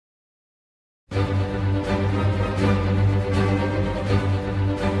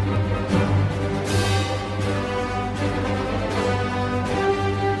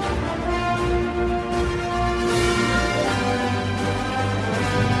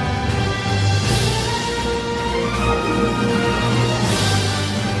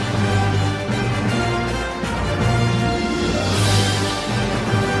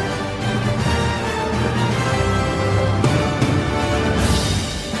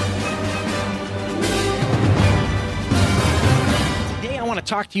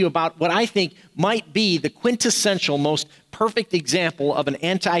Talk to you about what I think might be the quintessential, most perfect example of an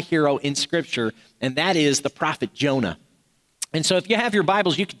anti-hero in Scripture, and that is the prophet Jonah. And so if you have your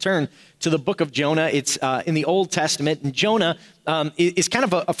Bibles, you can turn to the book of Jonah. It's in the Old Testament, and Jonah is kind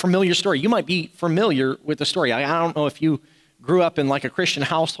of a familiar story. You might be familiar with the story. I don't know if you grew up in like a Christian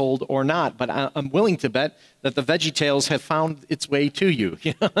household or not, but I'm willing to bet that the VeggieTales have found its way to you,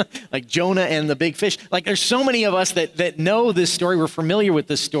 like Jonah and the big fish. Like there's so many of us that know this story, we're familiar with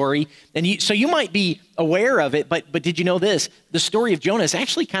this story, and so you might be aware of it, but did you know this? The story of Jonah is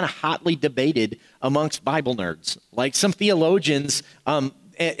actually kind of hotly debated amongst Bible nerds. Like some theologians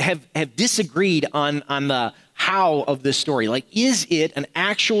have disagreed on the how of this story. Like, is it an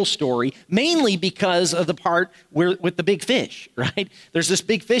actual story? Mainly because of the part with the big fish, right? There's this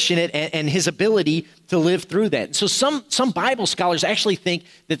big fish in it and his ability to live through that. So some Bible scholars actually think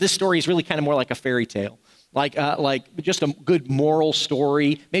that this story is really kind of more like a fairy tale, like just a good moral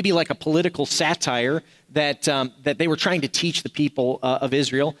story, maybe like a political satire that they were trying to teach the people of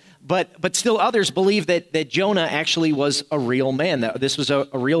Israel. But still others believe that Jonah actually was a real man, that this was a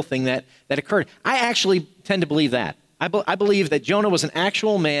real thing that occurred. I actually tend to believe that. I believe that Jonah was an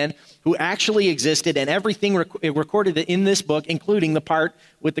actual man who actually existed, and everything recorded in this book, including the part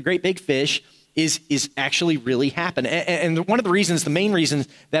with the great big fish, is actually really happened. And one of the main reasons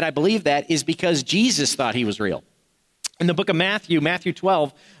that I believe that is because Jesus thought he was real. In the book of Matthew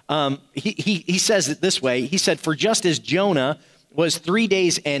 12, he says it this way. He said, "For just as Jonah was 3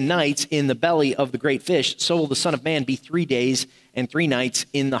 days and nights in the belly of the great fish, so will the Son of Man be 3 days and 3 nights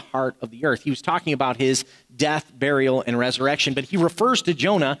in the heart of the earth." He was talking about his death, burial, and resurrection, but he refers to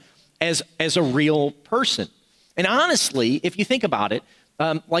Jonah as a real person. And honestly, if you think about it,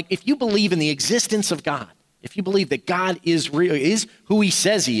 like if you believe in the existence of God, if you believe that God is real, is who he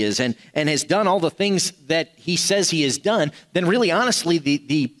says he is, and has done all the things that he says he has done, then really honestly,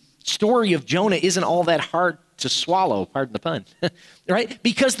 the story of Jonah isn't all that hard to swallow, pardon the pun, right?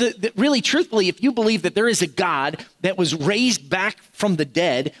 Because really, truthfully, if you believe that there is a God that was raised back from the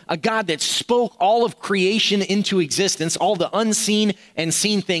dead, a God that spoke all of creation into existence, all the unseen and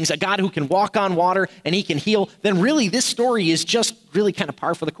seen things, a God who can walk on water and he can heal, then really this story is just really kind of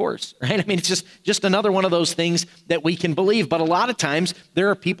par for the course, right? I mean, it's just another one of those things that we can believe. But a lot of times there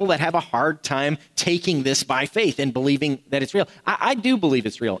are people that have a hard time taking this by faith and believing that it's real. I do believe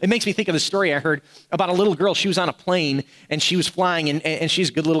it's real. It makes me think of the story I heard about a little girl. She was on a plane and she was flying, and she's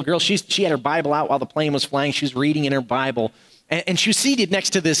a good little girl. She had her Bible out while the plane was flying. She was reading in her Bible, and she was seated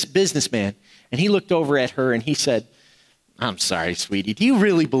next to this businessman, and he looked over at her and he said, "I'm sorry, sweetie, do you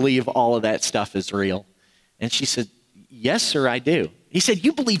really believe all of that stuff is real?" And she said, "Yes, sir, I do." He said,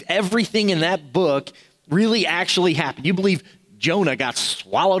 "You believe everything in that book really actually happened? You believe Jonah got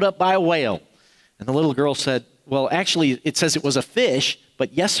swallowed up by a whale?" And the little girl said, "Well, actually, it says it was a fish,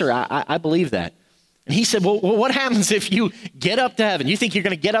 but yes, sir, I believe that." And he said, well, what happens if you get up to heaven? You think you're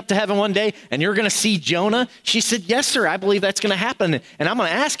going to get up to heaven one day and you're going to see Jonah? She said, "Yes, sir, I believe that's going to happen, and I'm going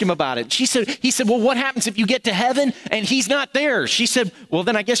to ask him about it." He said, "Well, what happens if you get to heaven and he's not there?" She said, "Well,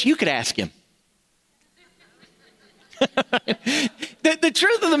 then I guess you could ask him." The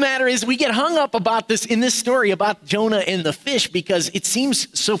truth of the matter is we get hung up about this in this story about Jonah and the fish because it seems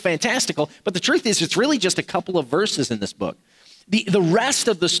so fantastical. But the truth is it's really just a couple of verses in this book. The rest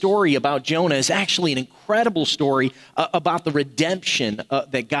of the story about Jonah is actually an incredible story about the redemption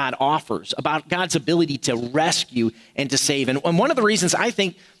that God offers, about God's ability to rescue and to save. And one of the reasons I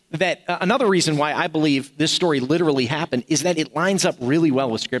think that another reason why I believe this story literally happened is that it lines up really well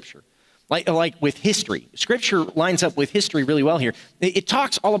with Scripture. Like with history. Scripture lines up with history really well here. It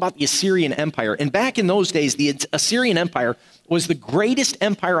talks all about the Assyrian Empire. And back in those days, the Assyrian Empire was the greatest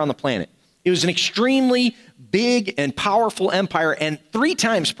empire on the planet. It was an extremely big and powerful empire. And 3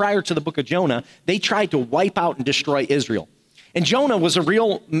 times prior to the book of Jonah, they tried to wipe out and destroy Israel. And Jonah was a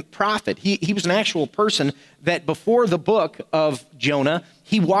real prophet. He was an actual person that before the book of Jonah,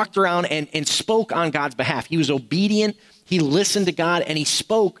 he walked around and spoke on God's behalf. He was obedient. He listened to God, and he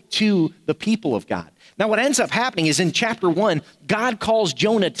spoke to the people of God. Now, what ends up happening is in chapter 1, God calls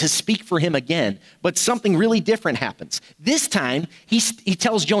Jonah to speak for him again, but something really different happens. This time, he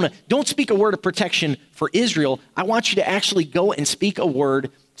tells Jonah, don't speak a word of protection for Israel. I want you to actually go and speak a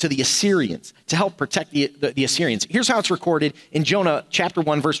word to the Assyrians to help protect the Assyrians. Here's how it's recorded in Jonah chapter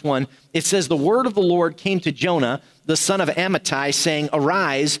 1, verse 1. It says, the word of the Lord came to Jonah, the son of Amittai, saying,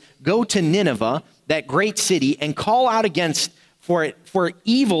 arise, go to Nineveh, that great city, and call out against for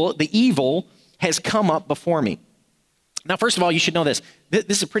evil, the evil has come up before me. Now, first of all, you should know this. This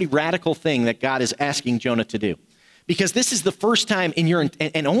is a pretty radical thing that God is asking Jonah to do, because this is the first time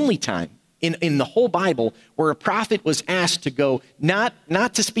and only time in the whole Bible where a prophet was asked to go not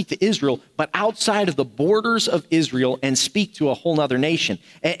to speak to Israel, but outside of the borders of Israel and speak to a whole other nation.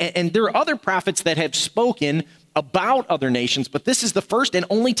 And there are other prophets that have spoken about other nations, but this is the first and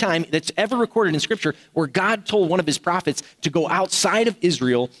only time that's ever recorded in Scripture where God told one of his prophets to go outside of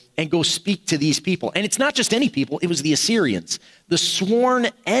Israel and go speak to these people. And it's not just any people, it was the Assyrians, the sworn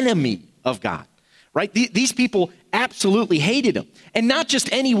enemy of God, right? These people absolutely hated him. And not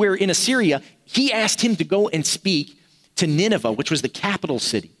just anywhere in Assyria, he asked him to go and speak to Nineveh, which was the capital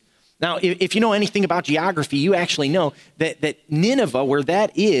city. Now, if you know anything about geography, you actually know that Nineveh, where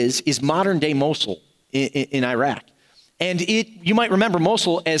that is modern-day Mosul in Iraq. And you might remember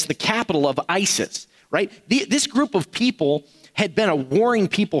Mosul as the capital of ISIS, right? This group of people had been a warring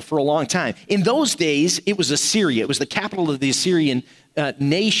people for a long time. In those days, it was Assyria. It was the capital of the Assyrian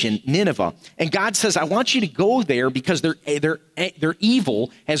nation, Nineveh. And God says, I want you to go there because their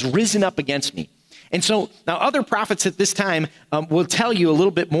evil has risen up against me. And so now other prophets at this time will tell you a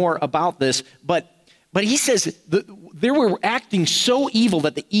little bit more about this, but he says they were acting so evil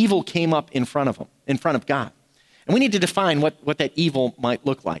that the evil came up in front of them, in front of God. And we need to define what that evil might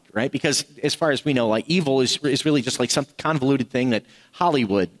look like, right? Because as far as we know, like evil is really just like some convoluted thing that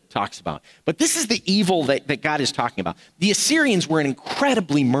Hollywood talks about. But this is the evil that God is talking about. The Assyrians were an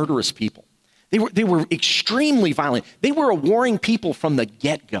incredibly murderous people. They were extremely violent. They were a warring people from the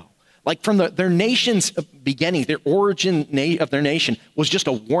get-go. Like from their nation's beginning, their origin of their nation was just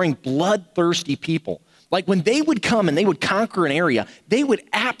a warring, bloodthirsty people. Like when they would come and they would conquer an area, they would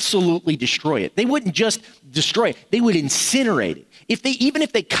absolutely destroy it. They wouldn't just destroy it, they would incinerate it. Even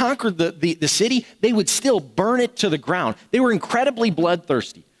if they conquered the city, they would still burn it to the ground. They were incredibly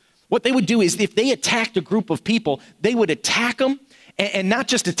bloodthirsty. What they would do is if they attacked a group of people, they would attack them. And not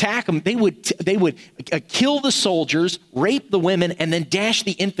just attack them, they would kill the soldiers, rape the women, and then dash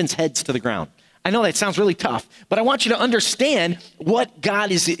the infants' heads to the ground. I know that sounds really tough, but I want you to understand what God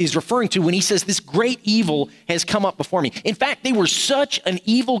is referring to when he says this great evil has come up before me. In fact, they were such an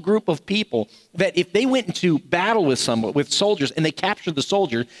evil group of people that if they went into battle with soldiers and they captured the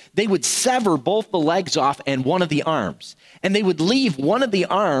soldier, they would sever both the legs off and one of the arms. And they would leave one of the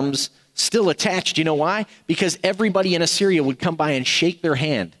arms still attached. You know why? Because everybody in Assyria would come by and shake their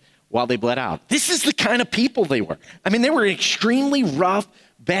hand while they bled out. This is the kind of people they were. I mean, they were an extremely rough,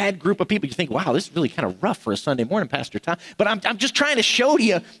 bad group of people. You think, wow, this is really kind of rough for a Sunday morning, Pastor Tom. But I'm just trying to show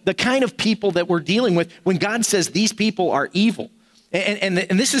you the kind of people that we're dealing with when God says these people are evil. And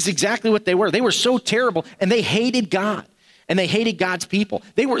this is exactly what they were. They were so terrible, and they hated God. And they hated God's people.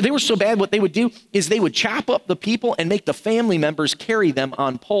 They were so bad, what they would do is they would chop up the people and make the family members carry them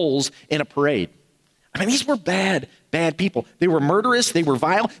on poles in a parade. I mean, these were bad people. They were murderous. They were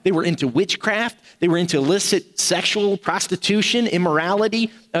vile. They were into witchcraft. They were into illicit sexual prostitution, immorality.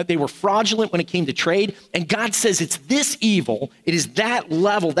 They were fraudulent when it came to trade. And God says it's this evil, it is that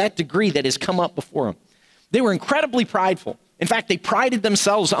level, that degree that has come up before them. They were incredibly prideful. In fact, they prided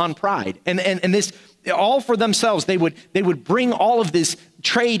themselves on pride. And this, all for themselves, they would bring all of this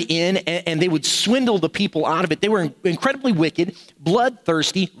trade in and they would swindle the people out of it. They were incredibly wicked,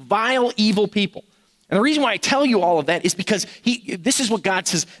 bloodthirsty, vile, evil people. And the reason why I tell you all of that is because this is what God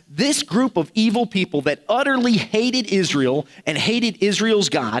says, this group of evil people that utterly hated Israel and hated Israel's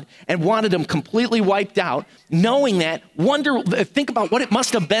God and wanted them completely wiped out, knowing that, think about what it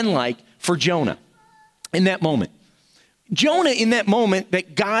must have been like for Jonah in that moment. Jonah, in that moment,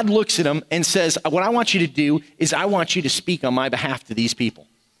 that God looks at him and says, what I want you to do is I want you to speak on my behalf to these people.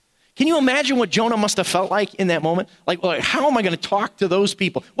 Can you imagine what Jonah must have felt like in that moment? Like how am I going to talk to those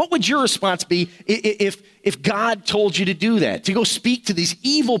people? What would your response be if God told you to do that, to go speak to these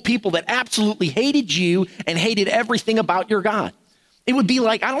evil people that absolutely hated you and hated everything about your God? It would be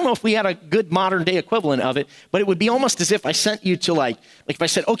like, I don't know if we had a good modern day equivalent of it, but it would be almost as if I sent you to like if I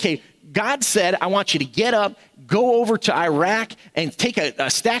said, okay, God said, I want you to get up, go over to Iraq and take a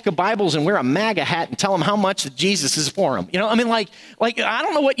stack of Bibles and wear a MAGA hat and tell them how much Jesus is for them. You know, I mean, like I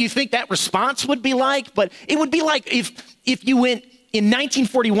don't know what you think that response would be like, but it would be like if you went in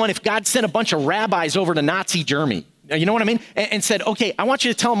 1941 if God sent a bunch of rabbis over to Nazi Germany. You know what I mean? And said, okay, I want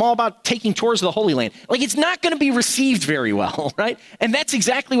you to tell them all about taking tours of the Holy Land. Like, it's not going to be received very well, right? And that's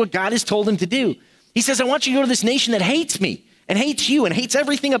exactly what God has told him to do. He says, I want you to go to this nation that hates me and hates you and hates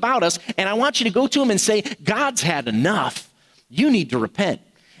everything about us. And I want you to go to them and say, God's had enough. You need to repent.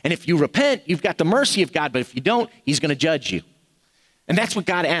 And if you repent, you've got the mercy of God. But if you don't, he's going to judge you. And that's what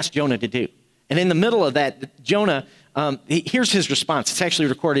God asked Jonah to do. And in the middle of that, Jonah, here's his response. It's actually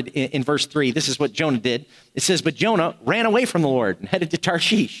recorded in verse 3. This is what Jonah did. It says, but Jonah ran away from the Lord and headed to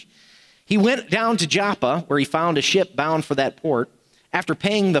Tarshish. He went down to Joppa, where he found a ship bound for that port. After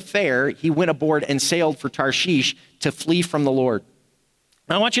paying the fare, he went aboard and sailed for Tarshish to flee from the Lord.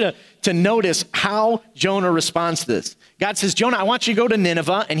 Now, I want you to notice how Jonah responds to this. God says, Jonah, I want you to go to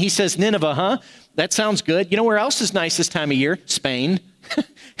Nineveh. And he says, Nineveh, huh? That sounds good. You know where else is nice this time of year? Spain.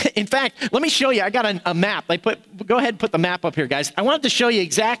 In fact, let me show you. I got a map. Go ahead and put the map up here, guys. I wanted to show you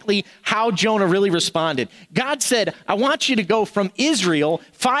exactly how Jonah really responded. God said, I want you to go from Israel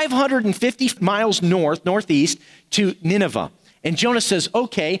 550 miles northeast to Nineveh. And Jonah says,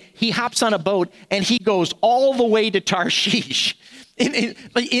 okay. He hops on a boat and he goes all the way to Tarshish.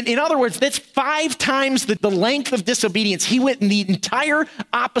 In other words, that's 5 times the length of disobedience. He went in the entire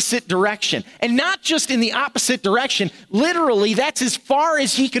opposite direction. And not just in the opposite direction, literally, that's as far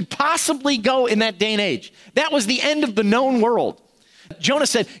as he could possibly go in that day and age. That was the end of the known world. Jonah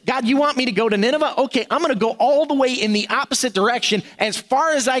said, God, you want me to go to Nineveh? Okay, I'm going to go all the way in the opposite direction as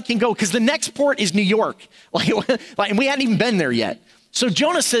far as I can go, because the next port is New York. And we hadn't even been there yet. So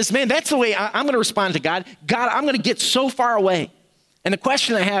Jonah says, man, that's the way I'm going to respond to God. God, I'm going to get so far away. And the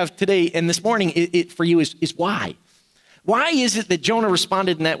question I have today and this morning for you is why? Why is it that Jonah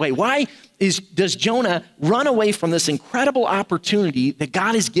responded in that way? Why does Jonah run away from this incredible opportunity that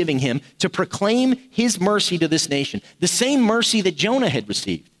God is giving him to proclaim his mercy to this nation? The same mercy that Jonah had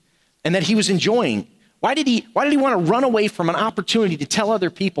received and that he was enjoying. Why did he want to run away from an opportunity to tell other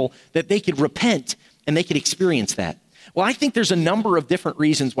people that they could repent and they could experience that? Well, I think there's a number of different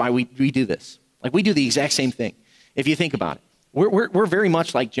reasons why we do this. Like, we do the exact same thing, if you think about it. We're very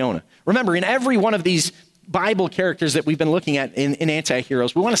much like Jonah. Remember, in every one of these Bible characters that we've been looking at in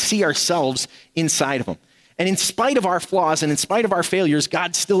Antiheroes, we want to see ourselves inside of them. And in spite of our flaws and in spite of our failures,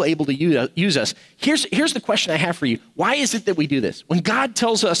 God's still able to use us. Here's the question I have for you. Why is it that we do this? When God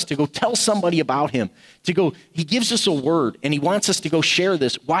tells us to go tell somebody about him, he gives us a word and he wants us to go share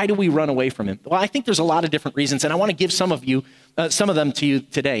this, why do we run away from him? Well, I think there's a lot of different reasons, and I want to give some of them to you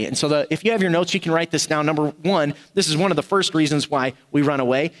today. And so if you have your notes, you can write this down. Number one, this is one of the first reasons why we run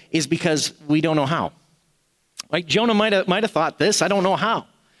away, is because we don't know how. Like Jonah might have thought this, I don't know how.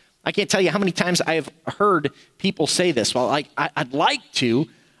 I can't tell you how many times I've heard people say this. Well, I'd like to,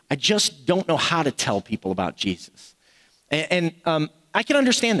 I just don't know how to tell people about Jesus. And I can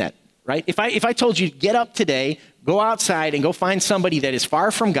understand that, right? If I told you, get up today, go outside and go find somebody that is far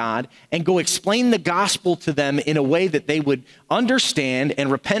from God and go explain the gospel to them in a way that they would understand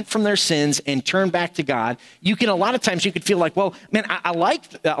and repent from their sins and turn back to God, a lot of times you could feel like, well, man, I like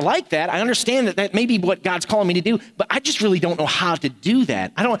that. I understand that may be what God's calling me to do, but I just really don't know how to do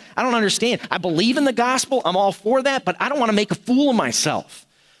that. I don't understand. I believe in the gospel. I'm all for that, but I don't want to make a fool of myself,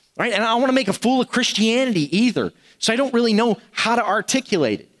 right? And I don't want to make a fool of Christianity either. So I don't really know how to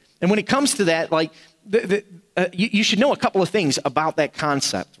articulate it. And when it comes to that, like, you should know a couple of things about that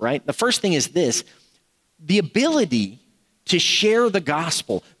concept, right? The first thing is this: the ability to share the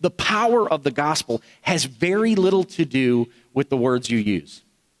gospel, the power of the gospel, has very little to do with the words you use.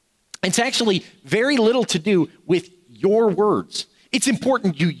 It's actually very little to do with your words. It's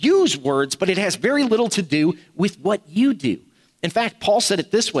important you use words, but it has very little to do with what you do. In fact, Paul said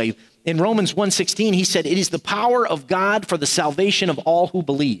it this way in Romans 1:16. He said, it is the power of God for the salvation of all who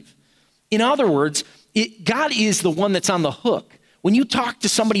believe. In other words, God is the one that's on the hook. When you talk to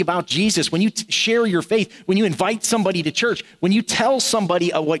somebody about Jesus, when you share your faith, when you invite somebody to church, when you tell somebody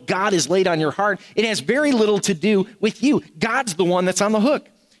what God has laid on your heart, it has very little to do with you. God's the one that's on the hook.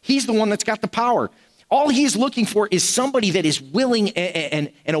 He's the one that's got the power. All he's looking for is somebody that is willing and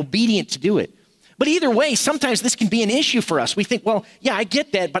obedient to do it. But either way, sometimes this can be an issue for us. We think, well, yeah, I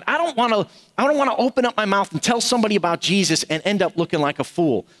get that, but I don't want to open up my mouth and tell somebody about Jesus and end up looking like a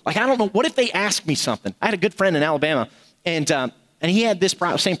fool. Like, I don't know, what if they ask me something? I had a good friend in Alabama, and he had this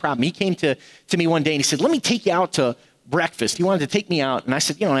same problem. He came to me one day and he said, let me take you out to breakfast. He wanted to take me out, and I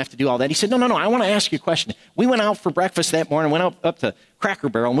said, you don't have to do all that. He said, no, I want to ask you a question. We went out for breakfast that morning, went up to Cracker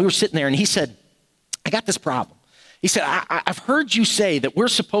Barrel, and we were sitting there, and he said, I got this problem. He said, I've heard you say that we're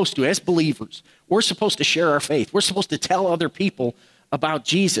supposed to, as believers, we're supposed to share our faith. We're supposed to tell other people about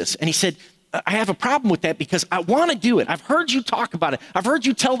Jesus. And he said, I have a problem with that because I want to do it. I've heard you talk about it. I've heard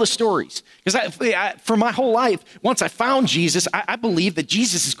you tell the stories. Because for my whole life, once I found Jesus, I believe that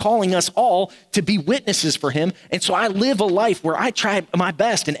Jesus is calling us all to be witnesses for him. And so I live a life where I try my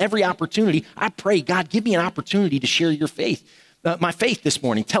best in every opportunity. I pray, God, give me an opportunity to share your faith, my faith this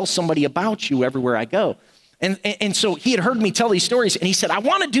morning. Tell somebody about you everywhere I go. And so he had heard me tell these stories, and he said, I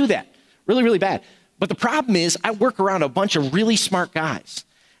want to do that really, really bad. But the problem is I work around a bunch of really smart guys.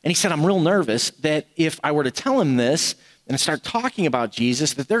 And he said, I'm real nervous that if I were to tell him this and start talking about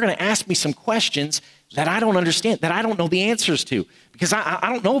Jesus, that they're going to ask me some questions that I don't understand, that I don't know the answers to, because I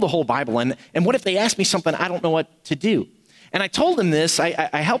don't know the whole Bible. And what if they ask me something I don't know what to do? And I told him this,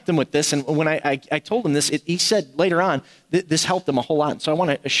 I helped him with this, and when I told him this, he said later on, this helped him a whole lot. And so I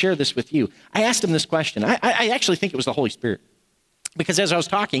want to share this with you. I asked him this question. I actually think it was the Holy Spirit. Because as I was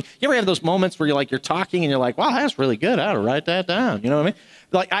talking, you ever have those moments where you're talking and you're like, wow, that's really good. I ought to write that down. You know what I mean?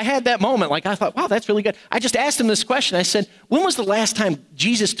 Like I had that moment, like I thought, wow, that's really good. I just asked him this question. I said, when was the last time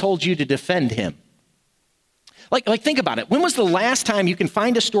Jesus told you to defend him? Like think about it. When was the last time you can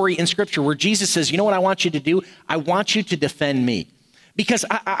find a story in Scripture where Jesus says, you know what I want you to do? I want you to defend me. Because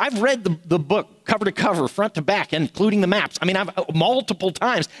I've read the book cover to cover, front to back, including the maps. I mean, I've multiple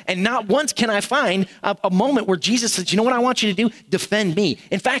times, and not once can I find a moment where Jesus says, you know what I want you to do? Defend me.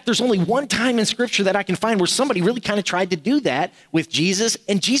 In fact, there's only one time in Scripture that I can find where somebody really kind of tried to do that with Jesus,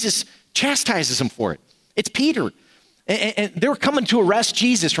 and Jesus chastises him for it. It's Peter. And they were coming to arrest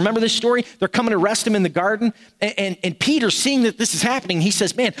Jesus. Remember this story? They're coming to arrest him in the garden. And Peter, seeing that this is happening, he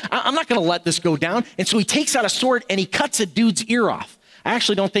says, man, I'm not going to let this go down. And so he takes out a sword and he cuts a dude's ear off. I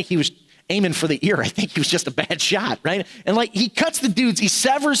actually don't think he was aiming for the ear. I think he was just a bad shot, right? And like he cuts the dude's, he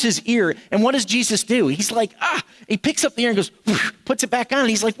severs his ear. And what does Jesus do? He's like, he picks up the ear and goes, puts it back on. And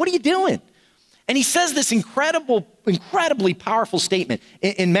he's like, what are you doing? And he says this incredibly powerful statement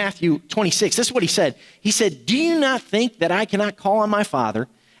in Matthew 26. This is what he said. He said, do you not think that I cannot call on my Father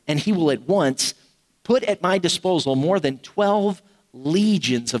and he will at once put at my disposal more than 12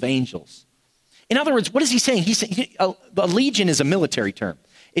 legions of angels? In other words, what is he saying? He's saying a legion is a military term.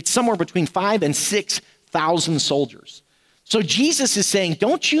 It's somewhere between 5,000 and 6,000 soldiers. So Jesus is saying,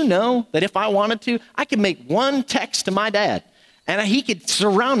 don't you know that if I wanted to, I could make one text to my dad and he could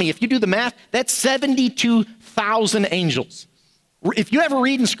surround me. If you do the math, that's 72,000 angels. If you ever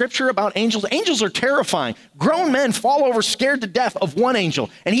read in Scripture about angels, angels are terrifying. Grown men fall over scared to death of one angel.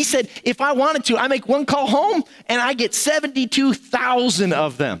 And he said, if I wanted to, I make one call home and I get 72,000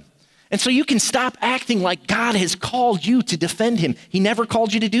 of them. And so you can stop acting like God has called you to defend him. He never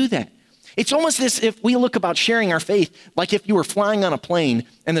called you to do that. It's almost as if we look about sharing our faith like if you were flying on a plane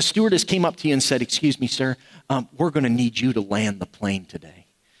and the stewardess came up to you and said, excuse me, sir, we're going to need you to land the plane today.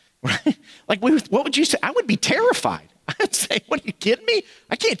 Right? Like, what would you say? I would be terrified. I'd say, what, are you kidding me?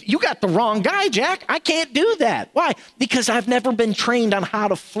 I can't. You got the wrong guy, Jack. I can't do that. Why? Because I've never been trained on how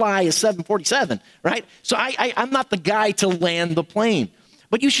to fly a 747, right? So I'm not the guy to land the plane.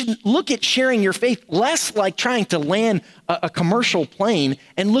 But you should look at sharing your faith less like trying to land a commercial plane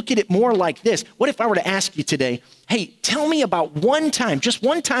and look at it more like this. What if I were to ask you today, hey, tell me about one time, just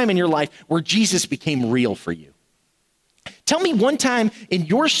one time in your life where Jesus became real for you? Tell me one time in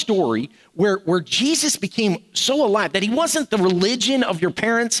your story where Jesus became so alive that he wasn't the religion of your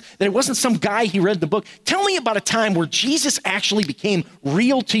parents, that it wasn't some guy he read the book. Tell me about a time where Jesus actually became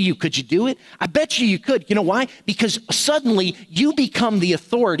real to you. Could you do it? I bet you could. You know why? Because suddenly you become the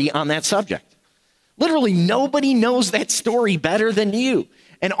authority on that subject. Literally nobody knows that story better than you.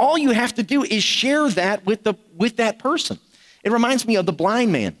 And all you have to do is share that with that person. It reminds me of the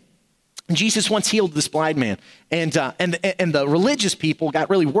blind man. Jesus once healed this blind man, and the religious people got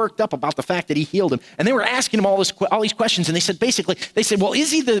really worked up about the fact that he healed him, and they were asking him all these questions, and they said, well, is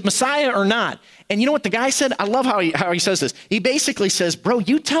he the Messiah or not? And you know what the guy said? I love how he says this. He basically says, bro,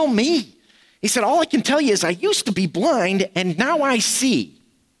 you tell me. He said, all I can tell you is I used to be blind, and now I see.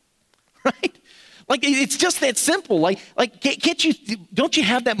 Right? Like, it's just that simple. Like, don't you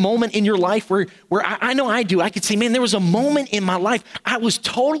have that moment in your life where I know I do. I could say, man, there was a moment in my life I was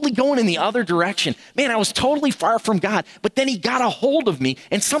totally going in the other direction. Man, I was totally far from God, but then he got a hold of me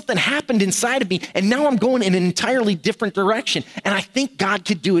and something happened inside of me, and now I'm going in an entirely different direction. And I think God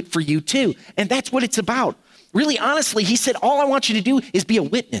could do it for you too. And that's what it's about. Really, honestly, he said, all I want you to do is be a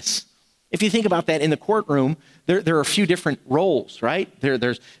witness. If you think about that in the courtroom, there are a few different roles, right?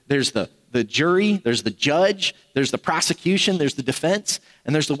 There's the jury, there's the judge, there's the prosecution, there's the defense,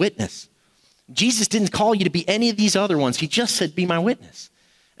 and there's the witness. Jesus didn't call you to be any of these other ones. He just said, be my witness.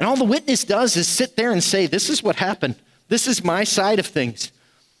 And all the witness does is sit there and say, this is what happened. This is my side of things.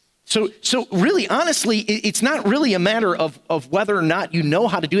 So really, honestly, it's not really a matter of whether or not you know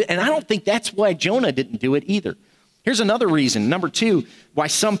how to do it. And I don't think that's why Jonah didn't do it either. Here's another reason, number two, why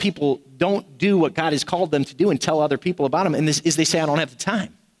some people don't do what God has called them to do and tell other people about him. And this is they say, I don't have the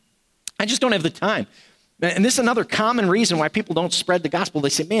time. I just don't have the time. And this is another common reason why people don't spread the gospel. They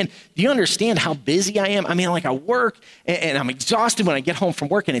say, man, do you understand how busy I am? I mean, like I work and I'm exhausted when I get home from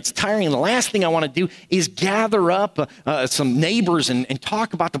work and it's tiring. And the last thing I want to do is gather up some neighbors and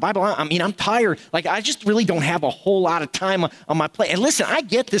talk about the Bible. I mean, I'm tired. Like I just really don't have a whole lot of time on my plate. And listen, I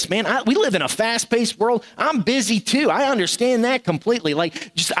get this, man. We live in a fast-paced world. I'm busy too. I understand that completely.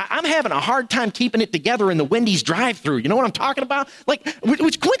 Like I'm having a hard time keeping it together in the Wendy's drive-thru. You know what I'm talking about? Like,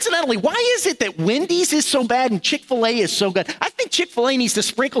 which coincidentally, why is it that Wendy's is so bad and Chick-fil-A is so good? I think Chick-fil-A needs to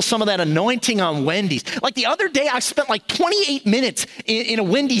sprinkle some of that anointing on Wendy's. Like the other day, I spent like 28 minutes in a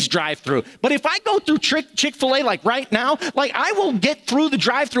Wendy's drive-thru. But if I go through Chick-fil-A like right now, like I will get through the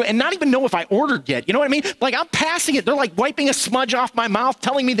drive-thru and not even know if I ordered yet. You know what I mean? Like I'm passing it. They're like wiping a smudge off my mouth,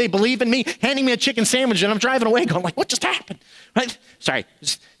 telling me they believe in me, handing me a chicken sandwich, and I'm driving away going like, what just happened? Right? Sorry,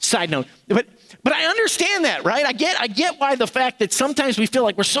 just side note. But I understand that, right? I get why the fact that sometimes we feel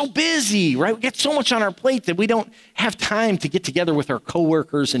like we're so busy, right? We get so much on our plate that we don't have time to get together with our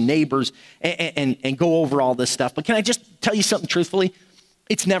coworkers and neighbors and go over all this stuff. But can I just tell you something truthfully?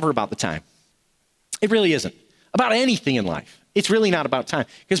 It's never about the time. It really isn't. About anything in life. It's really not about time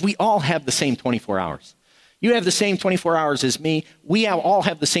because we all have the same 24 hours. You have the same 24 hours as me. We all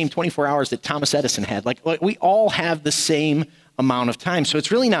have the same 24 hours that Thomas Edison had. Like we all have the same amount of time. So it's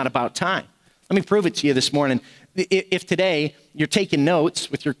really not about time. Let me prove it to you this morning. If today you're taking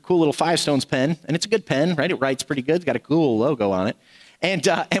notes with your cool little Five Stones pen, and it's a good pen, right? It writes pretty good. It's got a cool logo on it. And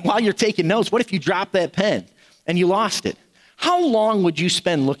while you're taking notes, what if you dropped that pen and you lost it? How long would you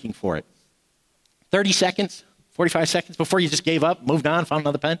spend looking for it? 30 seconds? 45 seconds before you just gave up, moved on, found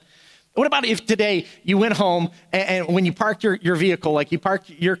another pen? What about if today you went home and when you parked your vehicle, like you parked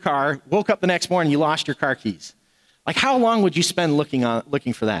your car, woke up the next morning, you lost your car keys? Like how long would you spend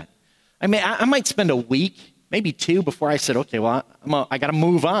looking for that? I mean, I might spend a week, maybe two, before I said, okay, well, I got to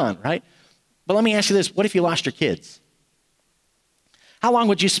move on, right? But let me ask you this. What if you lost your kids? How long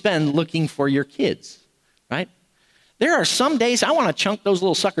would you spend looking for your kids, right? There are some days I want to chunk those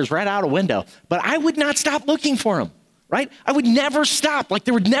little suckers right out a window, but I would not stop looking for them, right? I would never stop. Like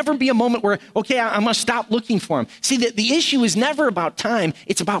there would never be a moment where, okay, I'm going to stop looking for them. See, the issue is never about time.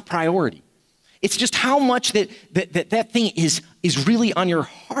 It's about priority. It's just how much that thing is really on your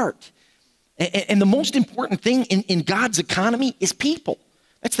heart. And the most important thing in God's economy is people.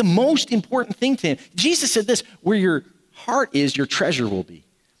 That's the most important thing to him. Jesus said this, where your heart is, your treasure will be.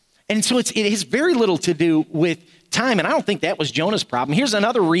 And so it has very little to do with time. And I don't think that was Jonah's problem. Here's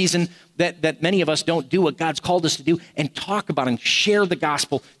another reason that many of us don't do what God's called us to do and talk about and share the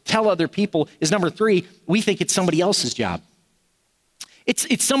gospel, tell other people, is number three, we think it's somebody else's job.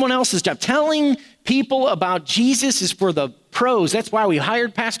 It's someone else's job. Telling people about Jesus is for the pros. That's why we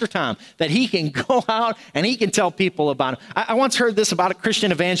hired Pastor Tom, that he can go out and he can tell people about him. I once heard this about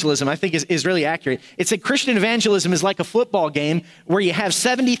Christian evangelism, I think is really accurate. It said Christian evangelism is like a football game where you have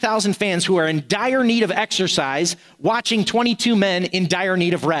 70,000 fans who are in dire need of exercise watching 22 men in dire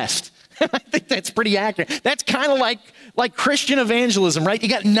need of rest. I think that's pretty accurate. That's kind of like Christian evangelism, right? You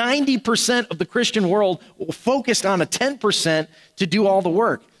got 90% of the Christian world focused on a 10% to do all the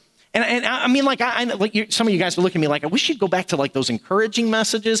work. And I mean, some of you guys are looking at me like, I wish you'd go back to like those encouraging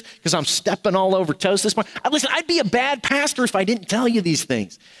messages because I'm stepping all over toes this morning. Listen, I'd be a bad pastor if I didn't tell you these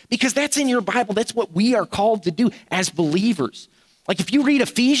things because that's in your Bible. That's what we are called to do as believers. Like if you read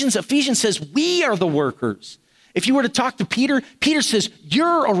Ephesians says we are the workers. If you were to talk to Peter says,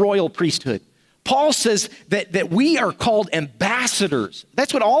 you're a royal priesthood. Paul says that we are called ambassadors.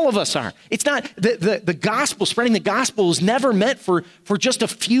 That's what all of us are. It's not the gospel, spreading the gospel is never meant for just a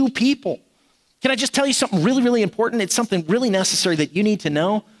few people. Can I just tell you something really, really important? It's something really necessary that you need to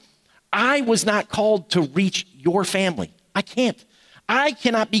know. I was not called to reach your family. I can't. I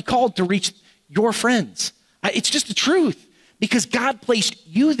cannot be called to reach your friends. It's just the truth because God placed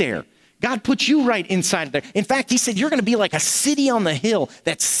you there. God put you right inside of there. In fact, he said, you're going to be like a city on the hill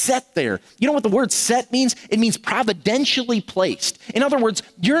that's set there. You know what the word set means? It means providentially placed. In other words,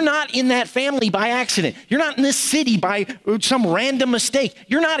 you're not in that family by accident. You're not in this city by some random mistake.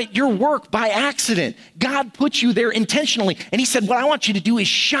 You're not at your work by accident. God put you there intentionally. And he said, what I want you to do is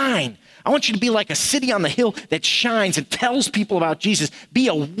shine. I want you to be like a city on the hill that shines and tells people about Jesus. Be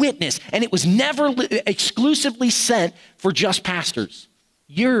a witness. And it was never exclusively sent for just pastors.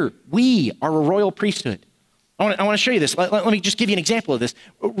 We are a royal priesthood. I want to show you this. Let me just give you an example of this.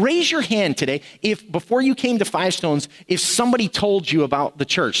 Raise your hand today if before you came to Five Stones, if somebody told you about the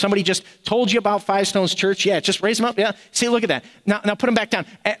church. Somebody just told you about Five Stones Church. Yeah, just raise them up. Yeah, see, look at that. Now put them back down.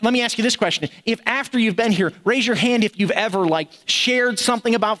 Let me ask you this question. If after you've been here, raise your hand if you've ever shared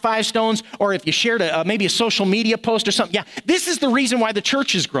something about Five Stones, or if you shared maybe a social media post or something. Yeah, this is the reason why the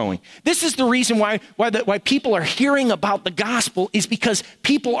church is growing. This is the reason why people are hearing about the gospel, is because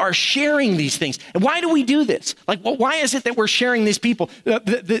people are sharing these things. And why do we do this? Why is it that we're sharing these people,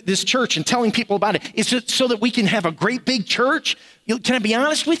 this church, and telling people about it? Is it so that we can have a great big church? Can I be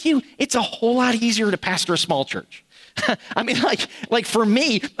honest with you? It's a whole lot easier to pastor a small church. I mean, for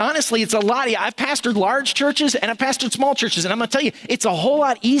me, honestly, it's a lot. I've pastored large churches and I've pastored small churches. And I'm going to tell you, it's a whole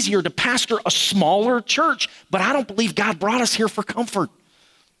lot easier to pastor a smaller church. But I don't believe God brought us here for comfort.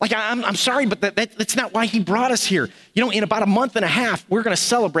 I'm sorry, but that's not why he brought us here. In about a month and a half, we're going to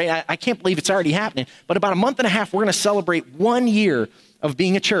celebrate. I can't believe it's already happening. But about a month and a half, we're going to celebrate 1 year of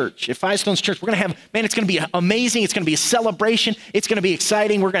being a church. At Five Stones Church, we're going to have, it's going to be amazing. It's going to be a celebration. It's going to be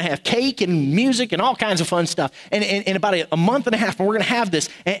exciting. We're going to have cake and music and all kinds of fun stuff. And in about a month and a half, we're going to have this.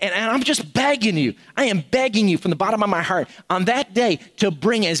 And I'm just begging you. I am begging you from the bottom of my heart on that day to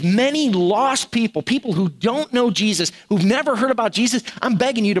bring as many lost people who don't know Jesus, who've never heard about Jesus. I'm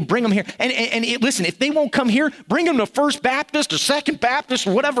begging you to bring them here. And listen, if they won't come here, bring them to First Baptist or Second Baptist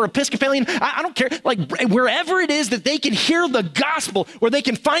or whatever, Episcopalian. I don't care. Wherever it is that they can hear the gospel, where they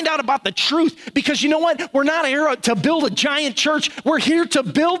can find out about the truth. Because you know what? We're not here to build a giant church. We're here to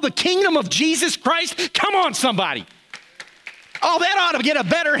build the kingdom of Jesus Christ. Come on, somebody. Oh, that ought to get a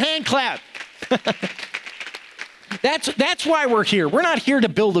better hand clap. That's why we're here. We're not here to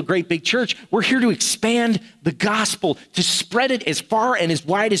build a great big church. We're here to expand the gospel, to spread it as far and as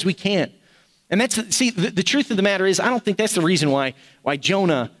wide as we can. And the truth of the matter is, I don't think that's the reason why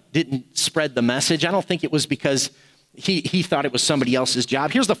Jonah didn't spread the message. I don't think it was because he thought it was somebody else's job.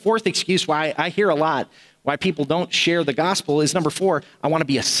 Here's the fourth excuse why I hear a lot why people don't share the gospel is, number 4, I want to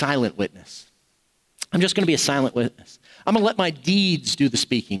be a silent witness. I'm just going to be a silent witness. I'm going to let my deeds do the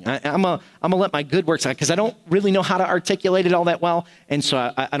speaking. I'm going to let my good works out, because I don't really know how to articulate it all that well. And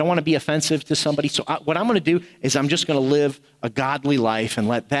so I don't want to be offensive to somebody. So what I'm going to do is I'm just going to live a godly life and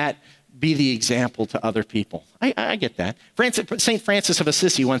let that be the example to other people. I get that. St. Francis of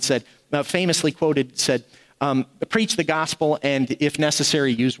Assisi once said, famously quoted, said, preach the gospel and, if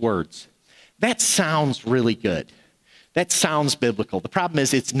necessary, use words. That sounds really good. That sounds biblical. The problem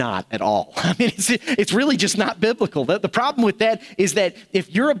is it's not at all. I mean, it's really just not biblical. The problem with that is that if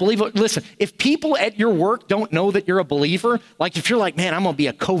you're a believer, listen, if people at your work don't know that you're a believer, if you're like, man, I'm going to be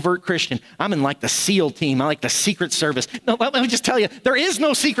a covert Christian. I'm in the SEAL team. I like the Secret Service. No, let me just tell you, there is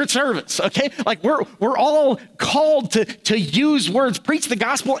no Secret Service, okay? We're all called to use words, preach the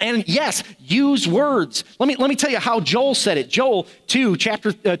gospel, and yes, use words. Let me tell you how Joel said it. Joel 2,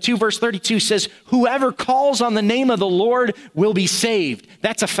 chapter 2, verse 32 says, whoever calls on the name of the Lord will be saved.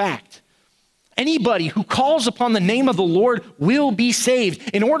 That's a fact. Anybody who calls upon the name of the Lord will be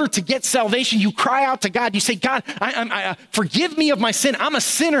saved. In order to get salvation, you cry out to God. You say, God, forgive me of my sin. I'm a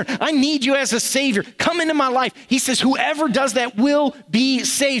sinner. I need you as a savior. Come into my life. He says, whoever does that will be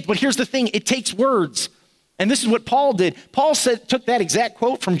saved. But here's the thing. It takes words. And this is what Paul did. Paul took that exact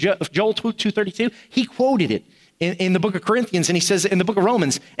quote from Joel 2:32. He quoted it in the book of Corinthians, and he says in the book of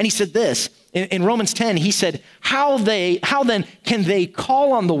Romans, and he said this, in Romans 10, he said, how then can they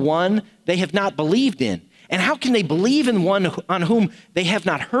call on the one they have not believed in? And how can they believe in one on whom they have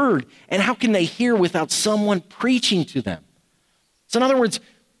not heard? And how can they hear without someone preaching to them? So in other words,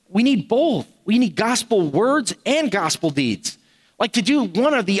 we need both. We need gospel words and gospel deeds. To do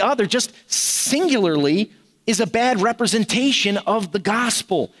one or the other just singularly is a bad representation of the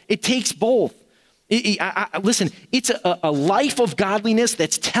gospel. It takes both. Listen, it's a life of godliness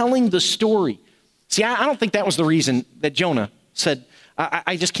that's telling the story. See, I don't think that was the reason that Jonah said,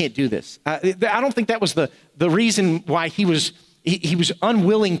 I just can't do this. I don't think that was the reason why he was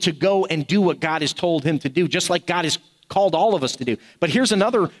unwilling to go and do what God has told him to do, just like God has called all of us to do. But here's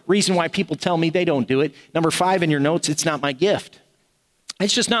another reason why people tell me they don't do it. Number 5 in your notes, it's not my gift.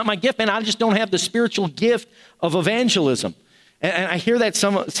 It's just not my gift, man. I just don't have the spiritual gift of evangelism. And I hear that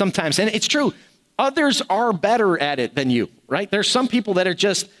sometimes, and it's true. Others are better at it than you, right? There's some people that are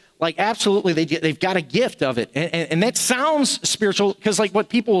just absolutely, they've got a gift of it. And that sounds spiritual, because what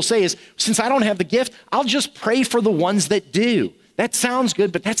people will say is, since I don't have the gift, I'll just pray for the ones that do. That sounds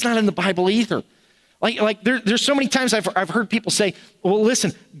good, but that's not in the Bible either. There's so many times I've heard people say, well,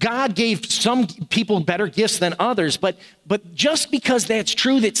 listen, God gave some people better gifts than others, but just because that's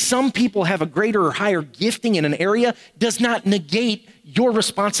true, that some people have a greater or higher gifting in an area, does not negate your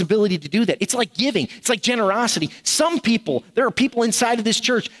responsibility to do that. It's like giving. It's like generosity. There are people inside of this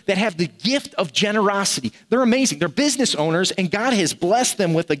church that have the gift of generosity. They're amazing. They're business owners, and God has blessed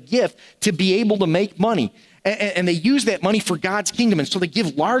them with a gift to be able to make money. And they use that money for God's kingdom. And so they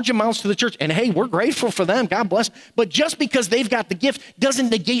give large amounts to the church. And hey, we're grateful for them. God bless. But just because they've got the gift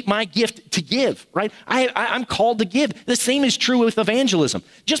doesn't negate my gift to give, right? I'm called to give. The same is true with evangelism.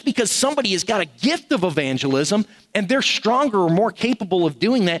 Just because somebody has got a gift of evangelism and they're stronger or more capable of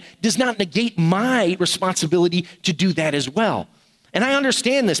doing that does not negate my responsibility to do that as well. And I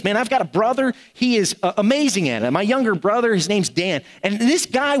understand this, man. I've got a brother. He is amazing at it. My younger brother, his name's Dan. And this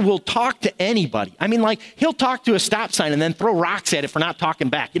guy will talk to anybody. I mean, like, he'll talk to a stop sign and then throw rocks at it for not talking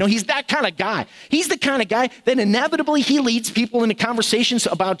back. You know, he's that kind of guy. He's the kind of guy that inevitably he leads people into conversations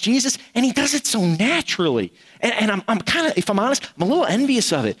about Jesus, and he does it so naturally. And I'm kind of, if I'm honest, I'm a little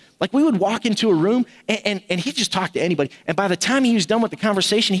envious of it. Like, we would walk into a room and he'd just talk to anybody. And by the time he was done with the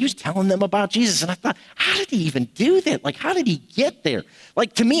conversation, he was telling them about Jesus. And I thought, how did he even do that? Like, how did he get there?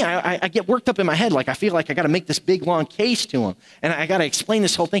 Like, to me, I get worked up in my head. Like, I feel like I got to make this big, long case to him. And I got to explain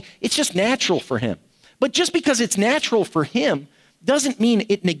this whole thing. It's just natural for him. But just because it's natural for him doesn't mean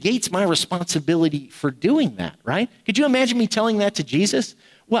it negates my responsibility for doing that, right? Could you imagine me telling that to Jesus?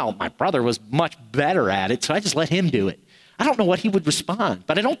 Well, my brother was much better at it, so I just let him do it. I don't know what he would respond,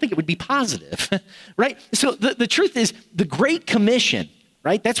 but I don't think it would be positive, right? So the truth is, the Great Commission,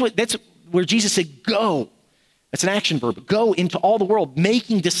 right? That's where Jesus said, go. That's an action verb. Go into all the world,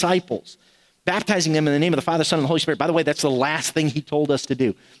 making disciples, baptizing them in the name of the Father, Son, and the Holy Spirit. By the way, that's the last thing he told us to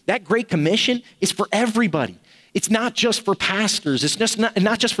do. That Great Commission is for everybody. It's not just for pastors. It's just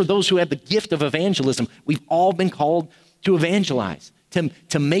not just for those who have the gift of evangelism. We've all been called to evangelize,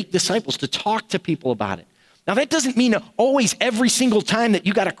 to make disciples, to talk to people about it. Now, that doesn't mean always every single time that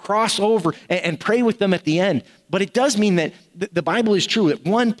you got to cross over and pray with them at the end. But it does mean that the Bible is true, that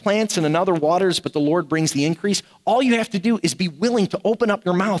one plants and another waters, but the Lord brings the increase. All you have to do is be willing to open up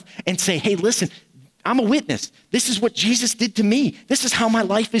your mouth and say, hey, listen, I'm a witness. This is what Jesus did to me. This is how my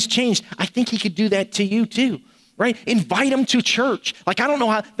life has changed. I think he could do that to you too. Right? Invite them to church. Like, I don't know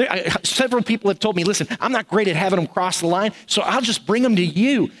how, several people have told me, listen, I'm not great at having them cross the line, so I'll just bring them to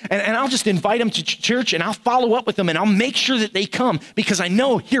you, and I'll just invite them to church, and I'll follow up with them, and I'll make sure that they come, because I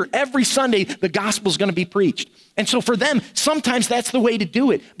know here every Sunday the gospel's going to be preached. And so for them, sometimes that's the way to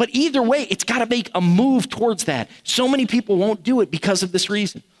do it. But either way, it's got to make a move towards that. So many people won't do it because of this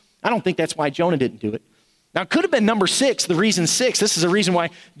reason. I don't think that's why Jonah didn't do it. Now, it could have been number 6, the reason 6. This is a reason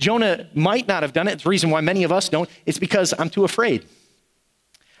why Jonah might not have done it. It's the reason why many of us don't. It's because I'm too afraid.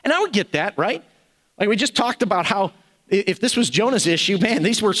 And I would get that, right? Like, we just talked about how if this was Jonah's issue, man,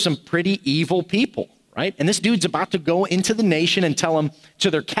 these were some pretty evil people, right? And this dude's about to go into the nation and tell them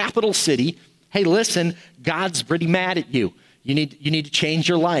to their capital city, hey, listen, God's pretty mad at you. You need to change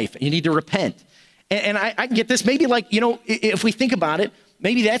your life. You need to repent. And I can get this. Maybe, like, you know, if we think about it,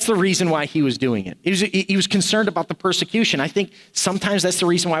 maybe that's the reason why he was doing it. He was concerned about the persecution. I think sometimes that's the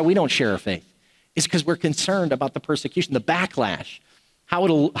reason why we don't share our faith, is because we're concerned about the persecution, the backlash, how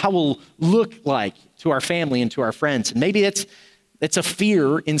we'll look like to our family and to our friends. And maybe it's a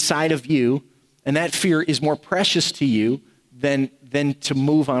fear inside of you, and that fear is more precious to you than to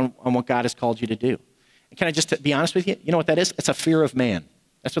move on what God has called you to do. And can I just be honest with you? You know what that is? It's a fear of man.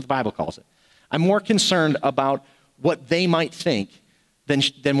 That's what the Bible calls it. I'm more concerned about what they might think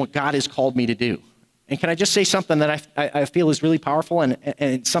than what God has called me to do. And can I just say something that I feel is really powerful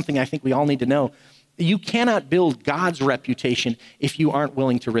and something I think we all need to know? You cannot build God's reputation if you aren't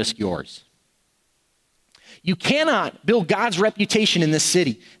willing to risk yours. You cannot build God's reputation in this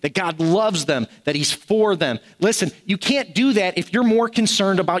city, that God loves them, that he's for them. Listen, you can't do that if you're more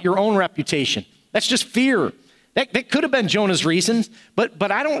concerned about your own reputation. That's just fear. That could have been Jonah's reasons,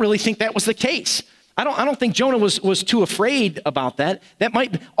 but I don't really think that was the case. I don't think Jonah was too afraid about that. That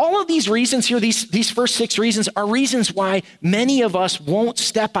might, all of these reasons here, these first 6 reasons are reasons why many of us won't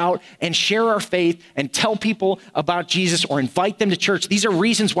step out and share our faith and tell people about Jesus or invite them to church. These are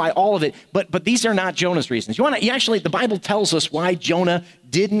reasons why, all of it, but these are not Jonah's reasons. Actually, the Bible tells us why Jonah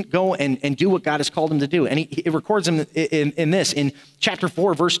didn't go and do what God has called him to do. And it records him in chapter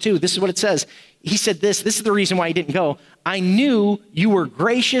 4, verse 2. This is what it says. He said this is the reason why he didn't go. I knew you were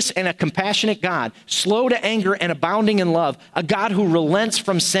gracious and a compassionate God, slow to anger and abounding in love, a God who relents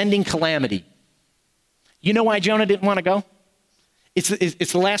from sending calamity. You know why Jonah didn't want to go? It's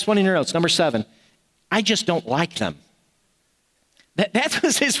the last one in your notes, number 7. I just don't like them. That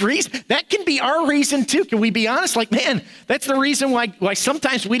was his reason. That can be our reason too. Can we be honest? Like, man, that's the reason why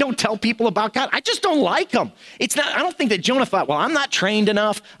sometimes we don't tell people about God. I just don't like him. I don't think that Jonah thought, well, I'm not trained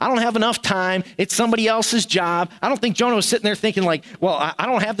enough. I don't have enough time. It's somebody else's job. I don't think Jonah was sitting there thinking like, well, I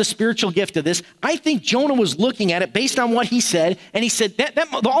don't have the spiritual gift of this. I think Jonah was looking at it based on what he said. And he said that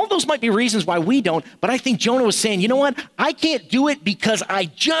all those might be reasons why we don't. But I think Jonah was saying, you know what? I can't do it because I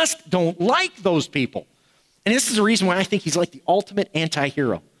just don't like those people. And this is the reason why I think he's like the ultimate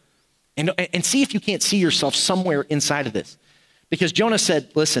anti-hero. And see if you can't see yourself somewhere inside of this. Because Jonah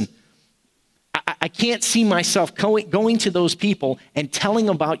said, listen, I can't see myself going to those people and telling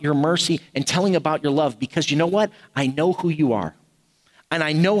about your mercy and telling about your love, because you know what? I know who you are. And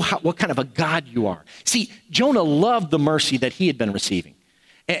I know what kind of a God you are. See, Jonah loved the mercy that he had been receiving.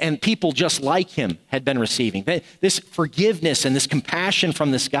 And people just like him had been receiving. This forgiveness and this compassion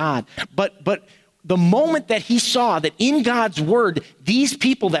from this God. But the moment that he saw that in God's word, these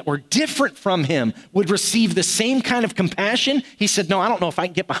people that were different from him would receive the same kind of compassion, he said, no, I don't know if I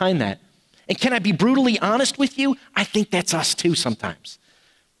can get behind that. And can I be brutally honest with you? I think that's us too sometimes.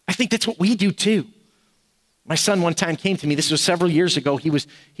 I think that's what we do too. My son one time came to me, this was several years ago. He was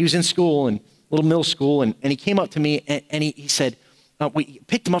in school, in little middle school, and he came up to me and he said, we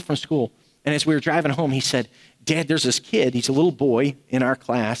picked him up from school. And as we were driving home, he said, Dad, there's this kid, he's a little boy in our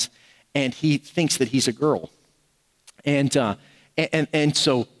class, and he thinks that he's a girl. And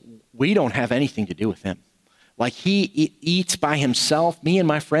so we don't have anything to do with him. Like he eats by himself. Me and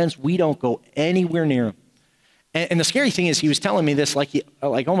my friends, we don't go anywhere near him. And the scary thing is he was telling me this like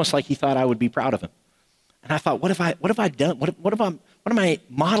almost like he thought I would be proud of him. And I thought, what have I done? What am I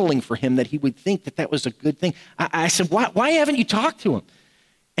modeling for him that he would think that was a good thing? I said, why haven't you talked to him?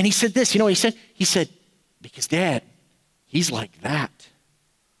 And he said this, you know what he said? He said, because Dad, he's like that.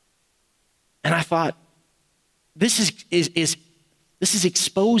 And I thought, this is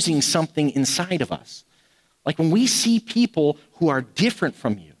exposing something inside of us. Like when we see people who are different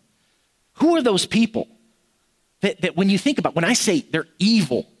from you, who are those people that when you think about, when I say they're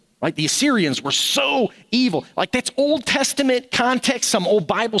evil, like the Assyrians were so evil, like that's Old Testament context, some old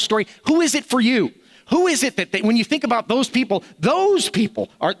Bible story. Who is it for you? Who is it that when you think about those people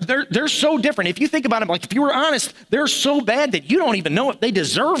are, they're so different. If you think about them, like if you were honest, they're so bad that you don't even know if they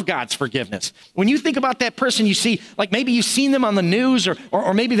deserve God's forgiveness. When you think about that person, you see, like maybe you've seen them on the news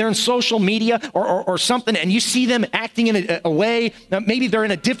or maybe they're in social media or something, and you see them acting in a way, maybe they're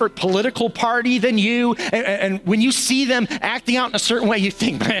in a different political party than you. And when you see them acting out in a certain way, you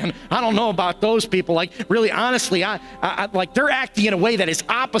think, man, I don't know about those people. Like really, honestly, I like they're acting in a way that is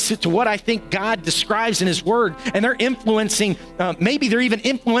opposite to what I think God describes in his word, and they're influencing, maybe they're even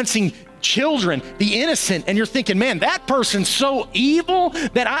influencing children, the innocent, and you're thinking, man, that person's so evil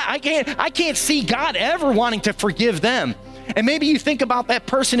that I can't see God ever wanting to forgive them. And maybe you think about that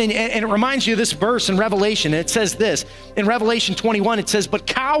person and it reminds you of this verse in Revelation. And it says this, in Revelation 21, it says, but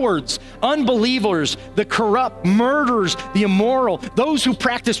cowards, unbelievers, the corrupt, murderers, the immoral, those who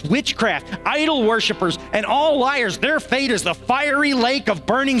practice witchcraft, idol worshipers, and all liars, their fate is the fiery lake of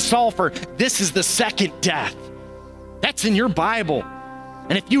burning sulfur. This is the second death. That's in your Bible.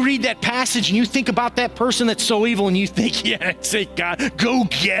 And if you read that passage and you think about that person that's so evil and you think, yeah, say God, go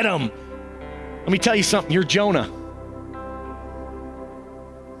get him. Let me tell you something, you're Jonah.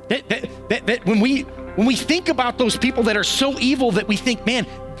 That when we think about those people that are so evil that we think, man,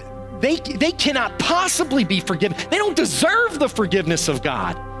 they cannot possibly be forgiven. They don't deserve the forgiveness of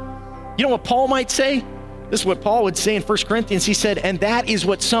God. You know what Paul might say? This is what Paul would say in 1 Corinthians. He said, and that is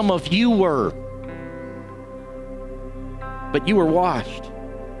what some of you were. But you were washed.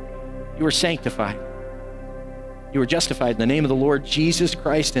 You were sanctified. You were justified in the name of the Lord Jesus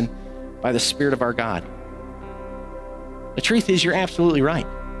Christ and by the Spirit of our God. The truth is, you're absolutely right.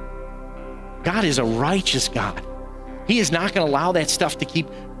 God is a righteous God. He is not going to allow that stuff to keep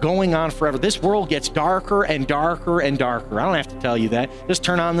going on forever. This world gets darker and darker and darker. I don't have to tell you that. Just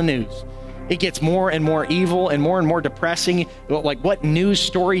turn on the news. It gets more and more evil and more depressing. Like what news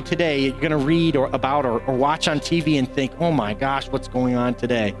story today you're going to read about or watch on TV and think, oh my gosh, what's going on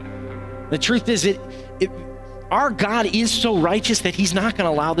today? The truth is, our God is so righteous that he's not going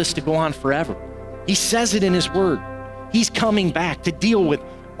to allow this to go on forever. He says it in his word. He's coming back to deal with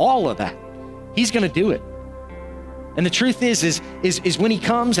all of that. He's going to do it. And the truth is when he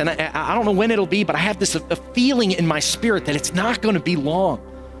comes, and I don't know when it'll be, but I have this a feeling in my spirit that it's not going to be long,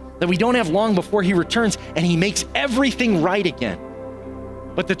 that we don't have long before he returns and he makes everything right again.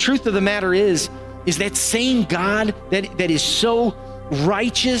 But the truth of the matter is that same God that is so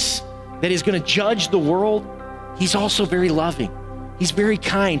righteous, that is going to judge the world, he's also very loving. He's very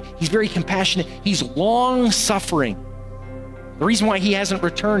kind. He's very compassionate. He's long-suffering. The reason why he hasn't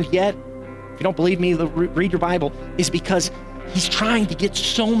returned yet, if you don't believe me, read your Bible, is because he's trying to get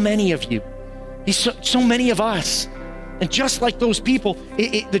so many of you. He's so many of us. And just like those people,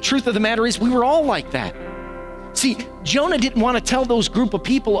 the truth of the matter is we were all like that. See, Jonah didn't want to tell those group of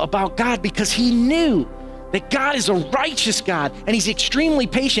people about God because he knew that God is a righteous God and he's extremely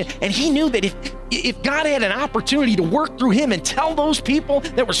patient. And he knew that if God had an opportunity to work through him and tell those people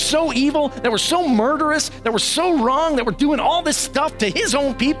that were so evil, that were so murderous, that were so wrong, that were doing all this stuff to his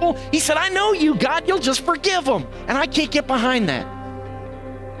own people, he said, I know you, God, you'll just forgive them. And I can't get behind that.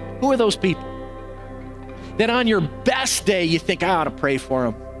 Who are those people? That on your best day, you think, I ought to pray for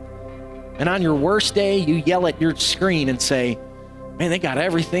them. And on your worst day, you yell at your screen and say, man, they got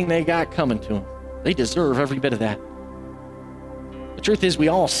everything they got coming to them. They deserve every bit of that. The truth is, we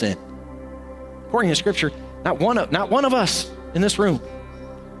all sin. According to Scripture, not one of us in this room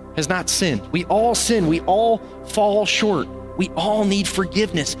has not sinned. We all sin. We all fall short. We all need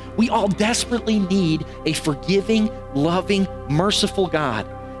forgiveness. We all desperately need a forgiving, loving, merciful God.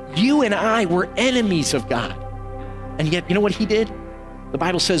 You and I were enemies of God. And yet, you know what he did? The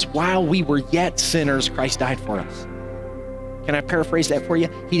Bible says, while we were yet sinners, Christ died for us. Can I paraphrase that for you?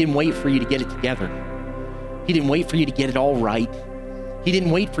 He didn't wait for you to get it together. He didn't wait for you to get it all right. He didn't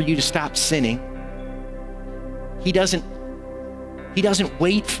wait for you to stop sinning. He doesn't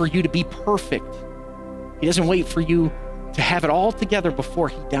wait for you to be perfect. He doesn't wait for you to have it all together before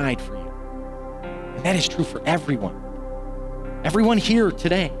he died for you. And that is true for everyone. Everyone here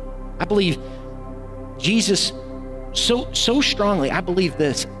today. I believe Jesus so strongly, I believe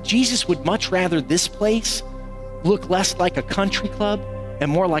this. Jesus would much rather this place look less like a country club and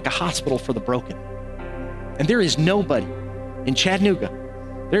more like a hospital for the broken. And there is nobody in Chattanooga,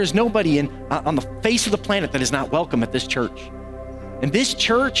 there is nobody on the face of the planet that is not welcome at this church. And this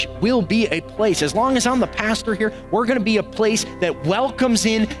church will be a place, as long as I'm the pastor here, we're gonna be a place that welcomes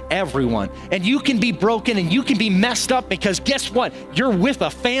in everyone. And you can be broken and you can be messed up because guess what? You're with a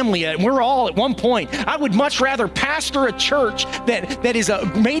family and we're all at one point. I would much rather pastor a church that is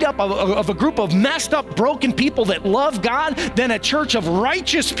made up of a group of messed up, broken people that love God than a church of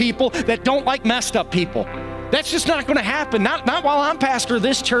righteous people that don't like messed up people. That's just not gonna happen, not while I'm pastor of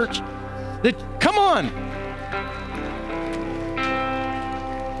this church. Come on.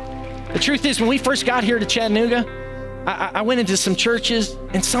 The truth is, when we first got here to Chattanooga, I went into some churches,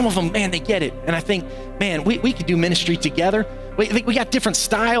 and some of them, man, they get it. And I think, man, we could do ministry together. We got different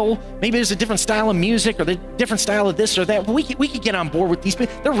style. Maybe there's a different style of music or the different style of this or that. We could get on board with these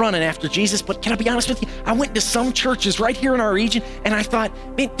people. They're running after Jesus. But can I be honest with you? I went to some churches right here in our region, and I thought,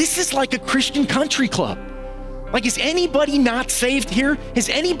 man, this is like a Christian country club. Like, is anybody not saved here? Has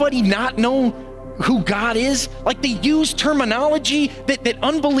anybody not known who God is? Like, they use terminology that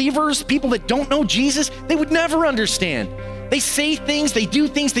unbelievers, people that don't know Jesus, they would never understand. They say things, they do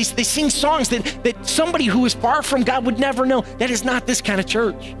things, they sing songs that somebody who is far from God would never know. That is not this kind of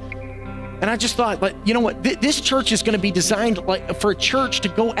church. And I just thought, like, you know what? This church is going to be designed for a church to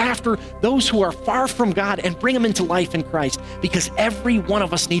go after those who are far from God and bring them into life in Christ, because every one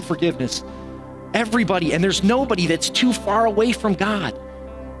of us need forgiveness. Everybody, and there's nobody that's too far away from God.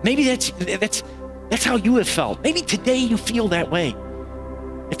 Maybe that's how you have felt. Maybe today you feel that way.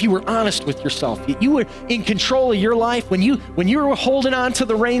 If you were honest with yourself, you were in control of your life, when you were holding on to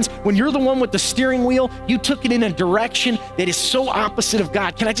the reins, when you're the one with the steering wheel, you took it in a direction that is so opposite of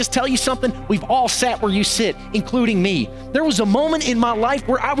God. Can I just tell you something? We've all sat where you sit, including me. There was a moment in my life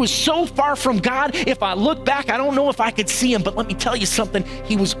where I was so far from God, if I look back, I don't know if I could see him, but let me tell you something,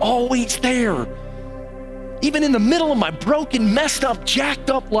 he was always there. Even in the middle of my broken, messed up, jacked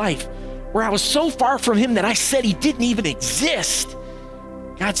up life, where I was so far from him that I said he didn't even exist.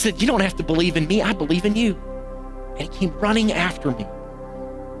 God said, you don't have to believe in me, I believe in you. And he came running after me.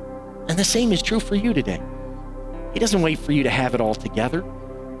 And the same is true for you today. He doesn't wait for you to have it all together.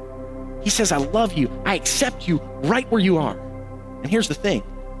 He says, I love you, I accept you right where you are. And here's the thing,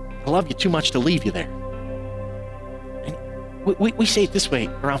 I love you too much to leave you there. And we say it this way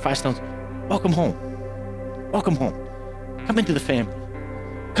around Five Stones, welcome home. Welcome home. Come into the family.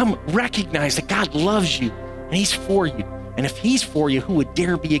 Come recognize that God loves you and he's for you. And if he's for you, who would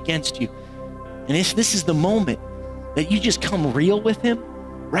dare be against you? And if this is the moment that you just come real with him,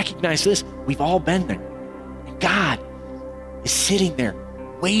 recognize this, we've all been there. And God is sitting there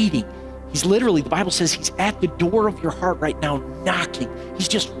waiting. He's literally, the Bible says he's at the door of your heart right now, knocking. He's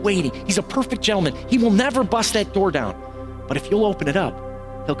just waiting. He's a perfect gentleman. He will never bust that door down. But if you'll open it up,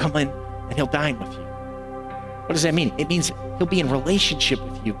 he'll come in and he'll dine with you. What does that mean? It means he'll be in relationship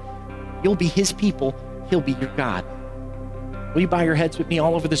with you. You'll be his people. He'll be your God. Will you bow your heads with me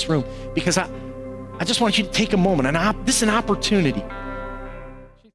all over this room? Because I just want you to take a moment. This is an opportunity